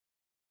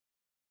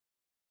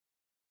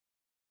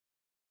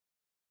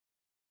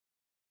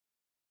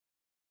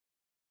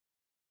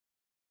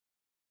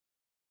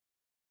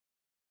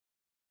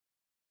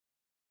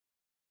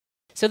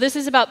So this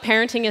is about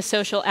parenting as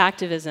social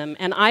activism,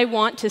 and I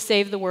want to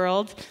save the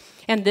world,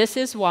 and this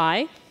is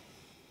why.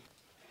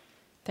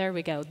 There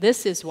we go.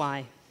 This is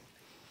why.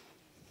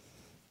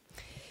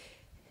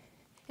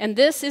 And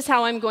this is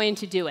how I'm going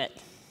to do it.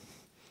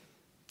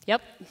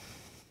 Yep.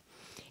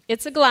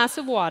 It's a glass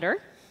of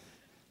water.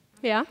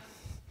 Yeah.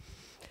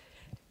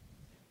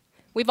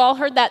 We've all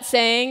heard that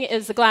saying,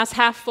 is the glass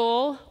half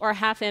full or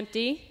half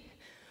empty?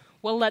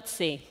 Well, let's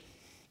see.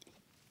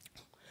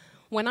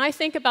 When I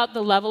think about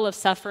the level of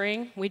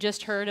suffering, we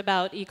just heard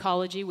about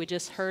ecology, we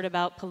just heard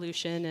about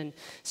pollution and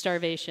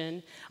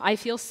starvation. I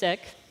feel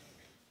sick.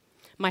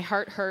 My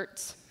heart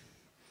hurts.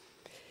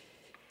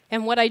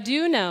 And what I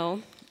do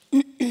know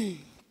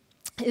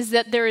is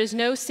that there is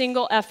no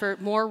single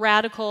effort more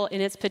radical in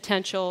its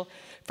potential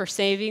for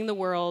saving the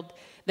world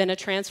than a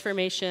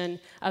transformation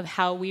of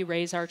how we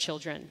raise our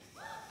children.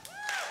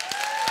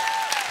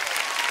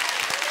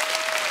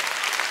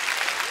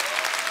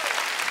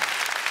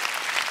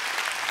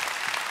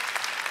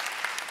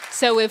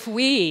 So if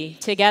we,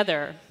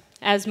 together,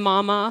 as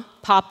mama,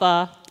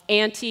 papa,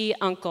 auntie,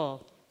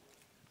 uncle,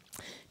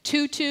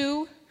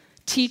 tutu,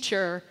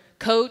 teacher,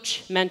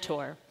 coach,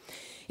 mentor,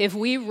 if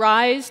we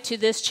rise to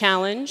this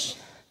challenge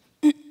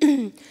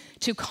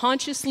to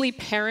consciously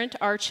parent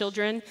our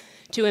children,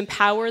 to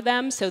empower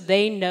them so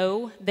they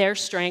know their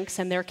strengths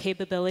and their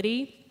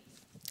capability,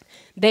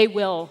 they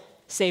will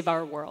save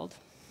our world.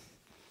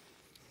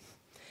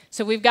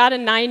 So we've got a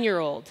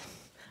 9-year-old.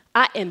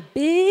 I am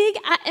big,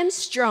 I am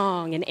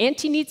strong, and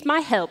Auntie needs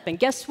my help, and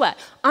guess what?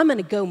 I'm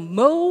gonna go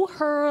mow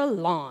her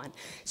lawn.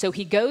 So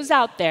he goes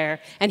out there,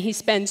 and he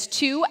spends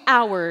 2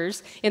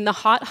 hours in the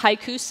hot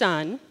haiku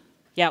sun,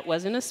 yeah, it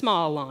wasn't a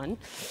small lawn,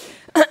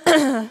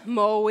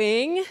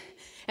 mowing,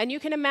 and you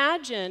can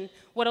imagine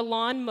what a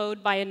lawn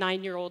mowed by a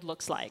 9-year-old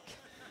looks like.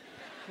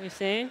 You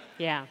see?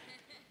 Yeah.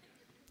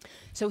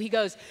 So he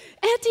goes,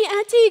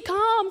 Auntie,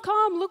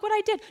 come, look what I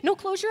did. No,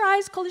 close your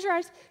eyes.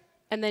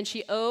 And then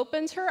she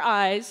opens her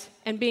eyes,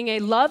 and being a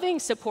loving,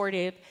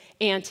 supportive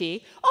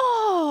auntie,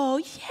 oh,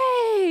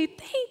 yay,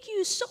 thank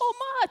you so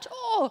much,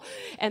 oh.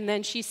 And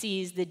then she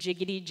sees the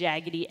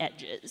jiggity-jaggedy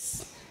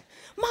edges.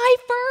 My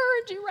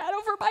ferns, you ran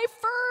over my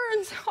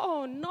ferns,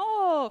 oh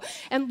no.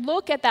 And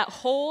look at that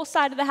whole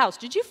side of the house.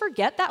 Did you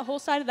forget that whole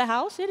side of the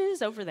house? It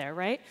is over there,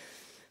 right?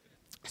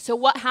 So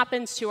what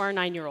happens to our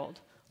 9-year-old?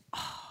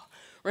 Oh,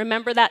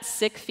 remember that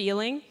sick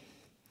feeling?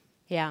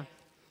 Yeah,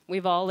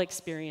 we've all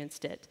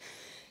experienced it.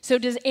 So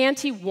does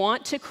Auntie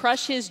want to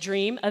crush his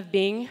dream of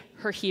being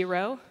her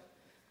hero?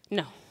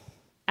 No,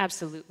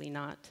 absolutely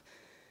not.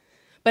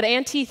 But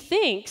Auntie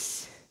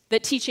thinks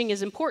that teaching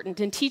is important,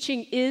 and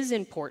teaching is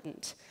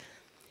important.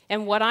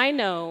 And what I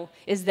know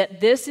is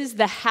that this is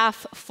the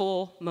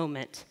half-full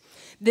moment.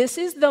 This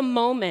is the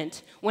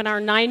moment when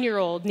our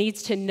 9-year-old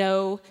needs to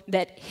know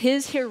that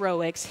his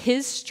heroics,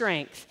 his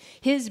strength,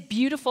 his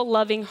beautiful,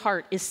 loving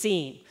heart is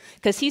seen.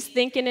 Because he's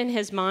thinking in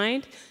his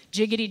mind,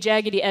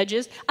 jiggity-jaggedy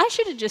edges, I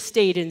should have just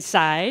stayed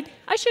inside.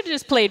 I should have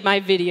just played my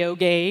video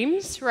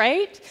games,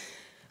 right?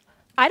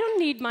 I don't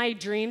need my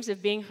dreams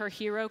of being her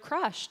hero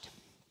crushed.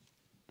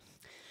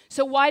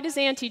 So why does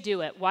Auntie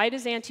do it? Why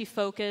does Auntie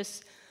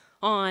focus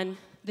on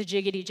the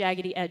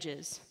jiggity-jaggedy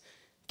edges?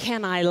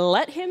 Can I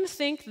let him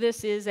think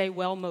this is a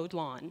well-mowed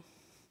lawn?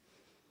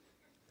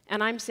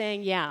 And I'm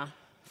saying, yeah,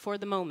 for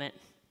the moment.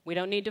 We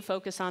don't need to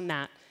focus on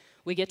that.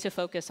 We get to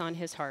focus on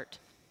his heart.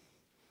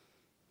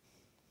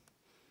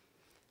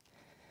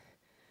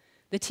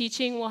 The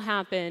teaching will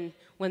happen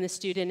when the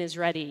student is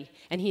ready,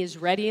 and he is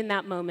ready in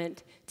that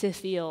moment to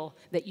feel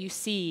that you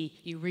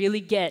really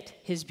get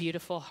his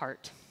beautiful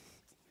heart.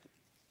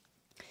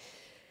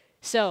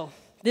 So,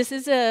 this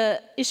is an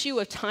issue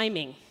of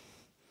timing.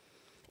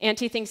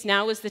 Auntie thinks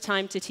now is the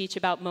time to teach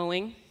about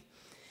mowing.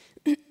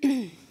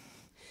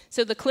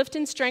 So the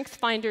Clifton Strength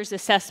Finders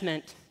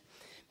assessment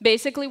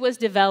basically was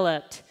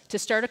developed to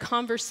start a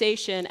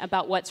conversation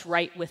about what's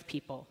right with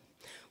people.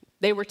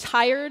 They were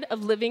tired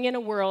of living in a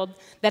world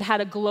that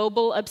had a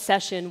global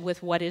obsession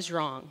with what is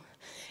wrong.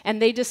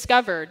 And they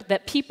discovered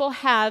that people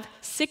have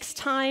 6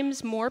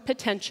 times more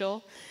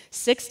potential,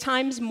 6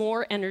 times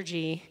more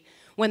energy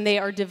when they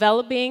are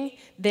developing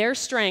their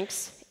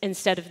strengths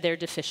instead of their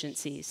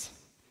deficiencies.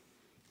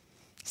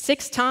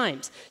 6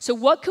 times. So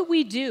what could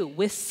we do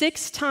with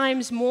 6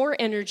 times more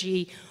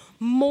energy,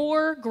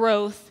 more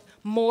growth,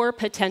 more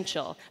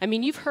potential? I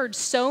mean, you've heard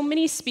so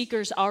many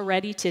speakers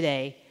already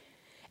today,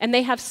 and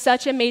they have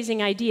such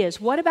amazing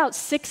ideas. What about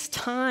 6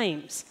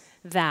 times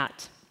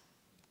that?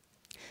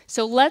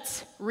 So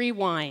let's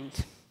rewind.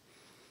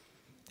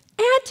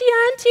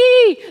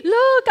 Auntie,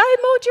 look, I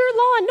mowed your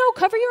lawn. No,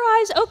 cover your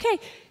eyes. Okay.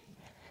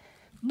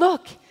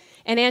 Look.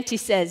 And Auntie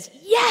says,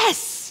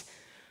 yes,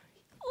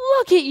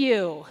 look at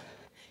you.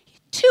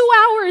 2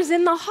 hours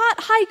in the hot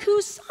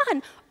haiku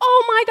sun.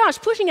 Oh my gosh,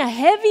 pushing a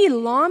heavy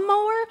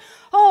lawnmower?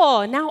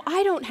 Oh, now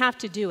I don't have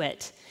to do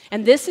it.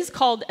 And this is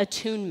called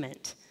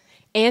attunement.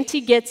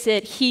 Auntie gets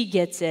it, he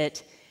gets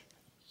it.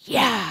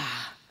 Yeah.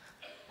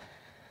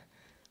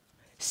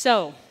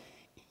 So,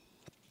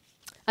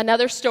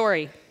 another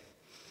story.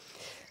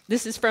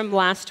 This is from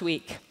last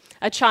week.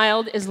 A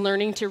child is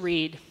learning to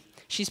read.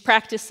 She's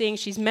practicing,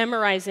 she's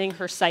memorizing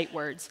her sight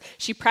words.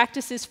 She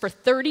practices for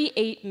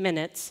 38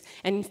 minutes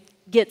and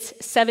gets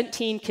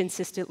 17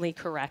 consistently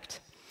correct.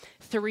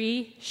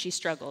 3 she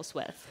struggles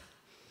with.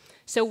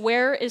 So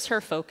where is her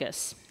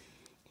focus?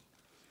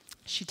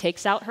 She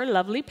takes out her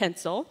lovely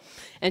pencil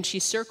and she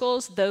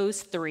circles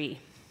those 3.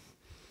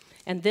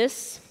 And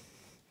this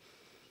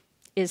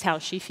is how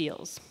she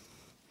feels.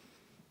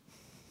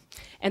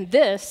 And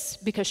this,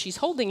 because she's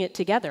holding it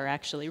together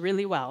actually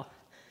really well,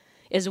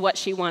 is what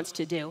she wants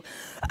to do.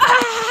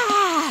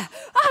 Ah!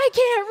 I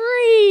can't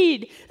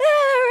read!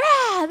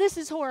 Ah! This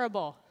is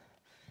horrible.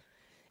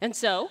 And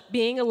so,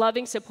 being a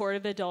loving,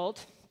 supportive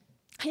adult,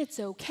 it's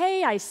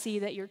okay, I see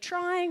that you're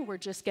trying, we're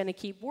just gonna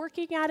keep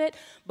working at it,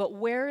 but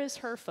where is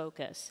her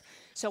focus?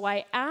 So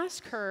I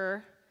ask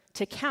her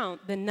to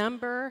count the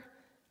number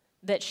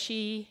that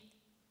she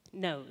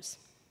knows.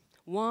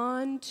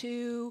 1,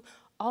 2,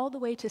 all the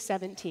way to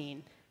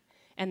 17.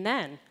 And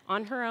then,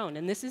 on her own,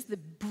 and this is the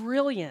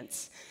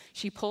brilliance,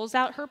 she pulls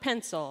out her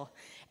pencil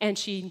and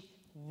she,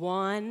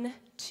 1,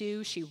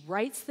 2, she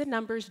writes the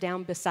numbers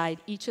down beside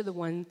each of the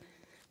one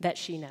that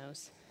she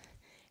knows.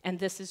 And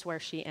this is where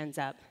she ends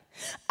up.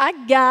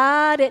 I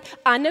got it.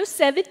 I know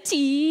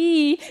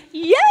 17.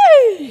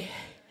 Yay!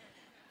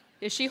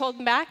 Is she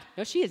holding back?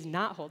 No, she is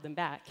not holding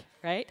back,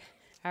 right?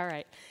 All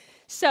right.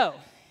 So,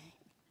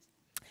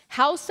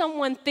 how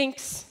someone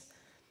thinks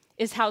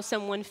is how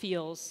someone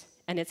feels,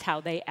 and it's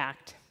how they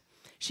act.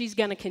 She's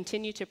going to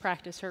continue to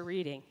practice her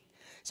reading.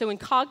 So in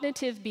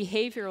cognitive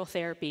behavioral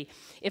therapy,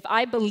 if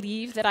I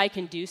believe that I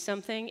can do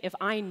something, if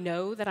I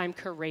know that I'm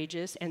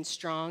courageous and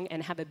strong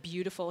and have a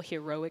beautiful,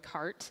 heroic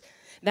heart,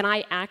 then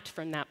I act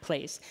from that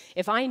place.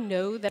 If I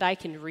know that I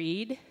can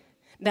read,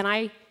 then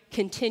I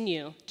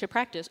continue to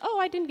practice. Oh,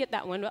 I didn't get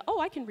that one. Oh,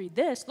 I can read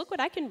this. Look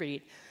what I can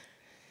read.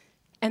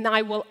 And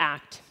I will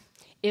act.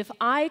 If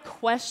I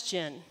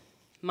question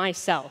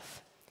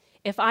myself,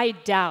 if I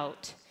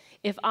doubt,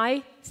 if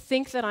I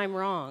think that I'm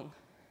wrong,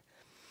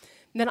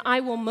 then I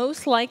will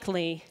most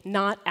likely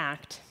not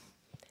act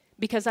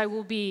because I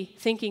will be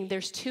thinking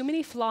there's too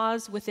many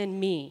flaws within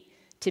me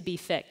to be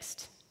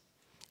fixed.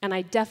 And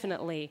I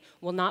definitely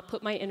will not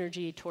put my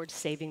energy towards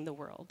saving the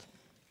world.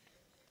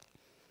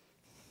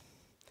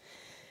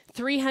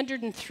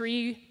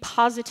 303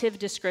 positive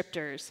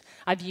descriptors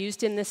I've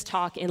used in this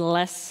talk in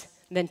less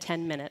than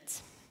 10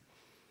 minutes.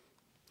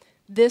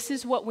 This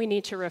is what we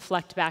need to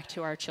reflect back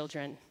to our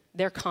children.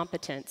 Their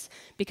competence,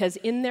 because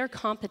in their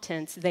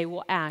competence, they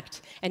will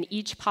act, and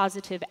each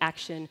positive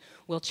action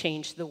will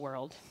change the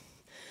world.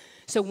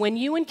 So when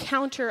you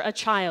encounter a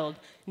child,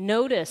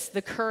 notice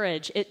the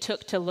courage it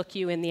took to look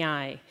you in the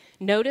eye.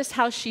 Notice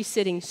how she's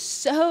sitting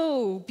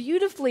so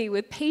beautifully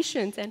with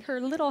patience and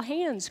her little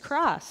hands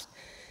crossed.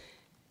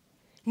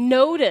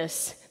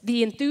 Notice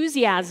the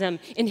enthusiasm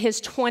in his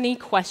 20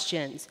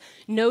 questions.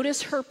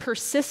 Notice her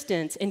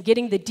persistence in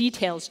getting the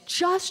details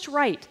just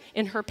right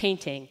in her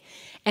painting.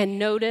 And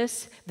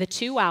notice the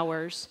 2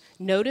 hours,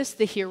 notice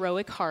the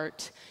heroic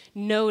heart,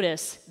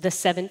 notice the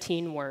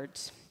 17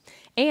 words.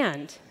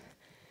 And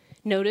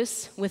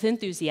notice with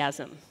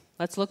enthusiasm.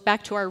 Let's look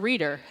back to our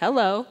reader.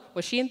 Hello,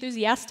 was she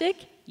enthusiastic?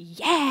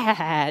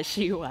 Yeah,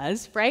 she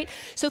was, right?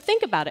 So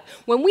think about it.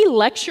 When we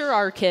lecture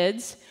our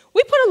kids,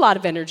 we put a lot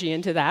of energy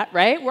into that,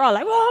 right? We're all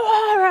like, wah,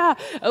 wah, wah.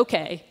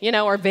 Okay, you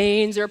know, our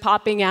veins are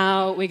popping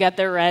out, we got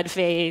the red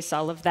face,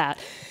 all of that.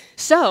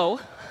 So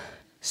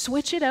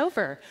switch it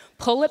over.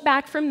 Pull it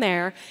back from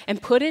there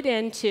and put it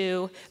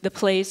into the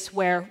place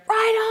where,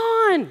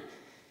 right on,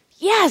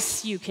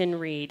 yes, you can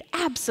read,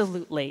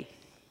 absolutely.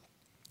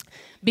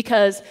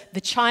 Because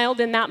the child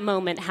in that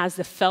moment has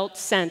the felt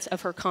sense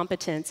of her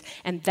competence,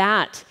 and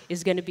that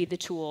is going to be the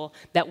tool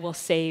that will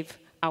save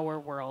our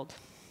world.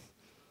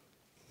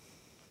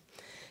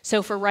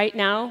 So for right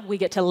now, we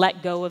get to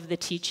let go of the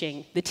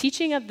teaching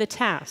of the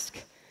task,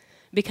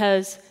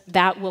 because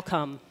that will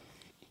come.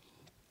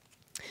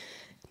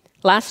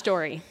 Last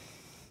story.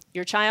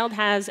 Your child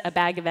has a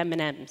bag of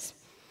M&Ms,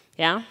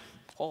 yeah?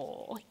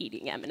 Oh,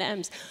 eating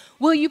M&Ms.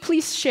 Will you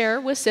please share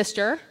with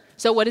sister?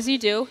 So what does he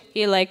do?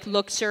 He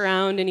looks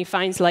around and he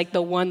finds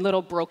the one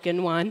little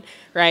broken one,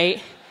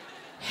 right?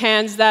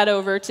 Hands that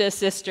over to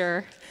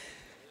sister.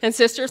 And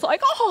sister's like,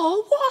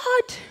 oh,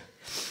 what?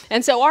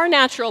 And so our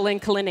natural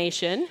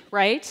inclination,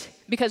 right?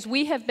 Because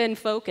we have been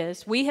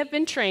focused, we have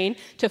been trained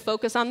to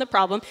focus on the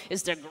problem,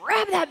 is to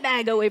grab that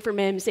bag away from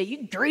him and say,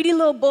 you greedy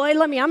little boy,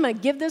 I'm going to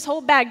give this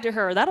whole bag to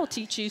her. That'll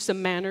teach you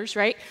some manners,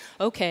 right?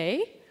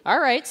 Okay, all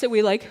right, so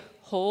we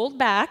hold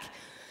back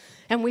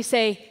and we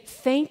say,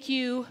 thank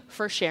you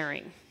for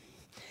sharing.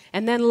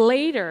 And then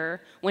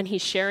later, when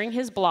he's sharing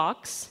his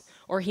blocks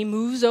or he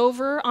moves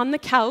over on the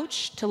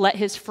couch to let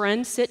his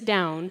friend sit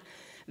down,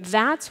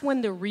 that's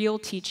when the real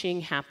teaching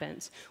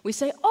happens. We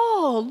say,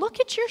 oh, look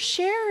at your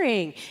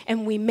sharing.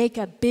 And we make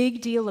a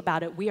big deal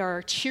about it. We are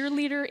a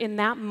cheerleader in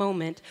that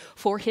moment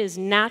for his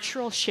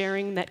natural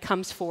sharing that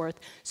comes forth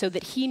so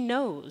that he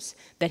knows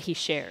that he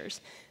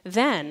shares.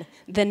 Then,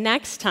 the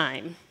next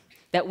time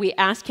that we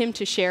ask him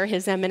to share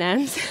his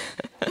M&Ms,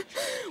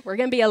 We're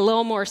going to be a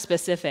little more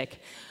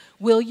specific.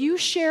 Will you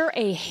share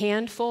a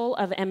handful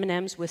of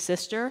M&Ms with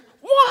sister?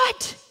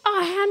 What?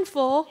 A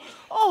handful?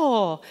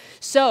 Oh.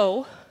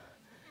 So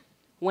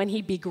when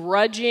he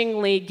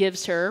begrudgingly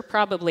gives her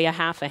probably a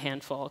half a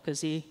handful,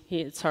 because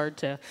it's hard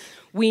to,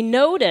 we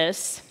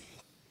notice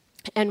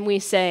and we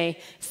say,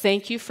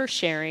 thank you for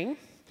sharing.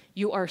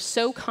 You are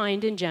so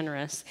kind and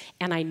generous,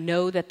 and I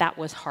know that that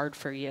was hard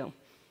for you.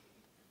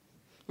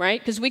 Right?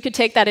 Because we could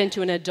take that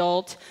into an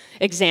adult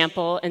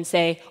example and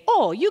say,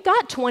 oh, you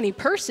got 20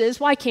 purses.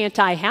 Why can't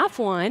I have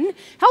one?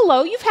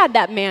 Hello, you've had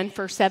that man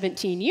for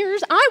 17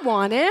 years. I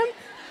want him.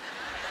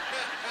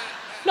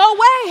 No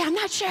way, I'm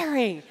not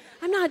sharing.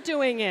 I'm not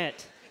doing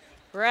it.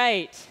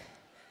 Right.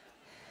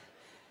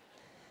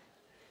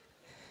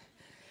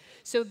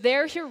 So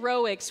their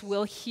heroics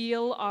will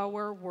heal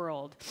our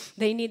world.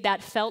 They need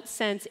that felt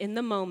sense in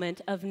the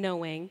moment of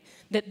knowing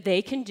that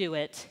they can do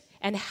it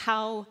and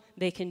how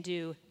they can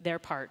do their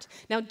part.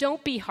 Now,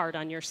 don't be hard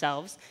on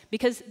yourselves,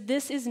 because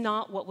this is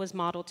not what was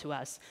modeled to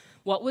us.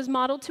 What was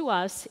modeled to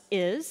us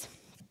is,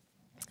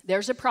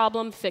 there's a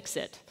problem, fix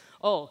it.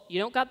 Oh, you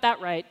don't got that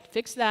right,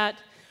 fix that,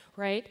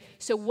 right?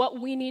 So what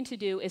we need to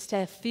do is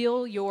to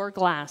fill your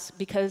glass,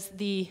 because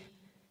this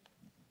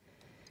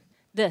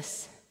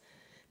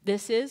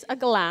is a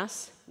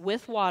glass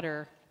with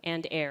water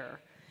and air.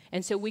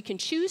 And so we can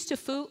choose to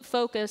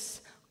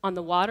focus on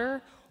the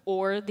water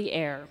or the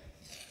air.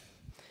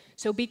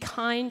 So be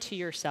kind to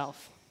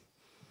yourself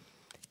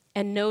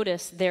and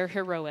notice their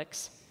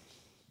heroics.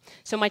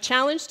 So my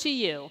challenge to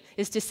you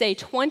is to say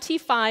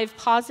 25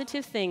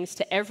 positive things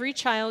to every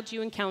child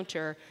you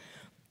encounter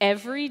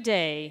every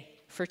day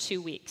for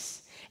 2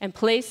 weeks. And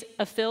place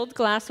a filled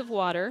glass of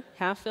water,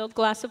 half-filled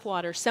glass of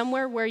water,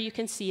 somewhere where you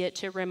can see it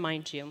to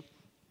remind you.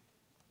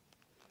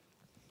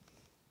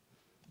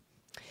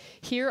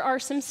 Here are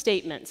some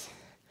statements.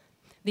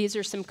 These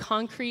are some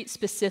concrete,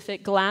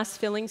 specific,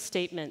 glass-filling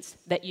statements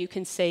that you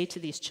can say to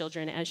these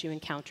children as you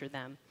encounter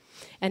them.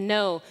 And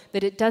know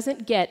that it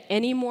doesn't get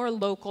any more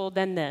local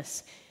than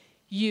this.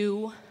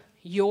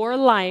 Your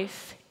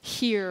life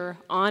here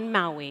on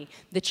Maui,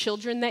 the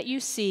children that you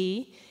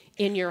see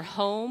in your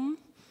home,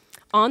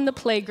 on the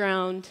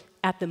playground,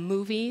 at the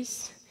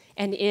movies,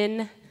 and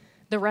in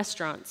the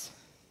restaurants.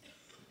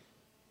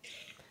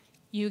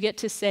 You get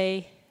to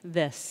say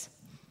this.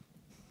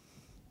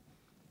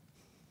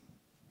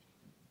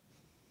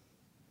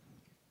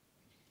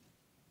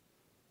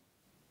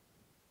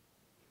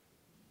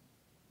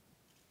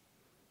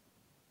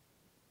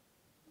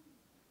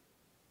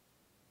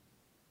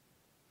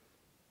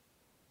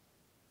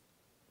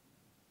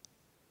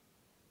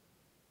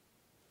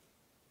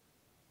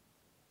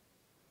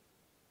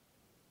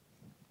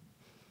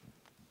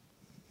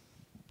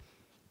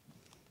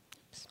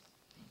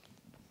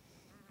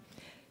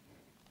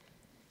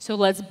 So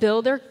let's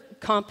build their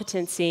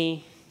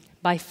competency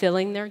by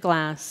filling their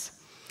glass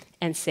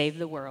and save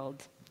the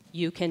world.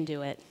 You can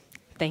do it.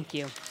 Thank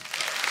you.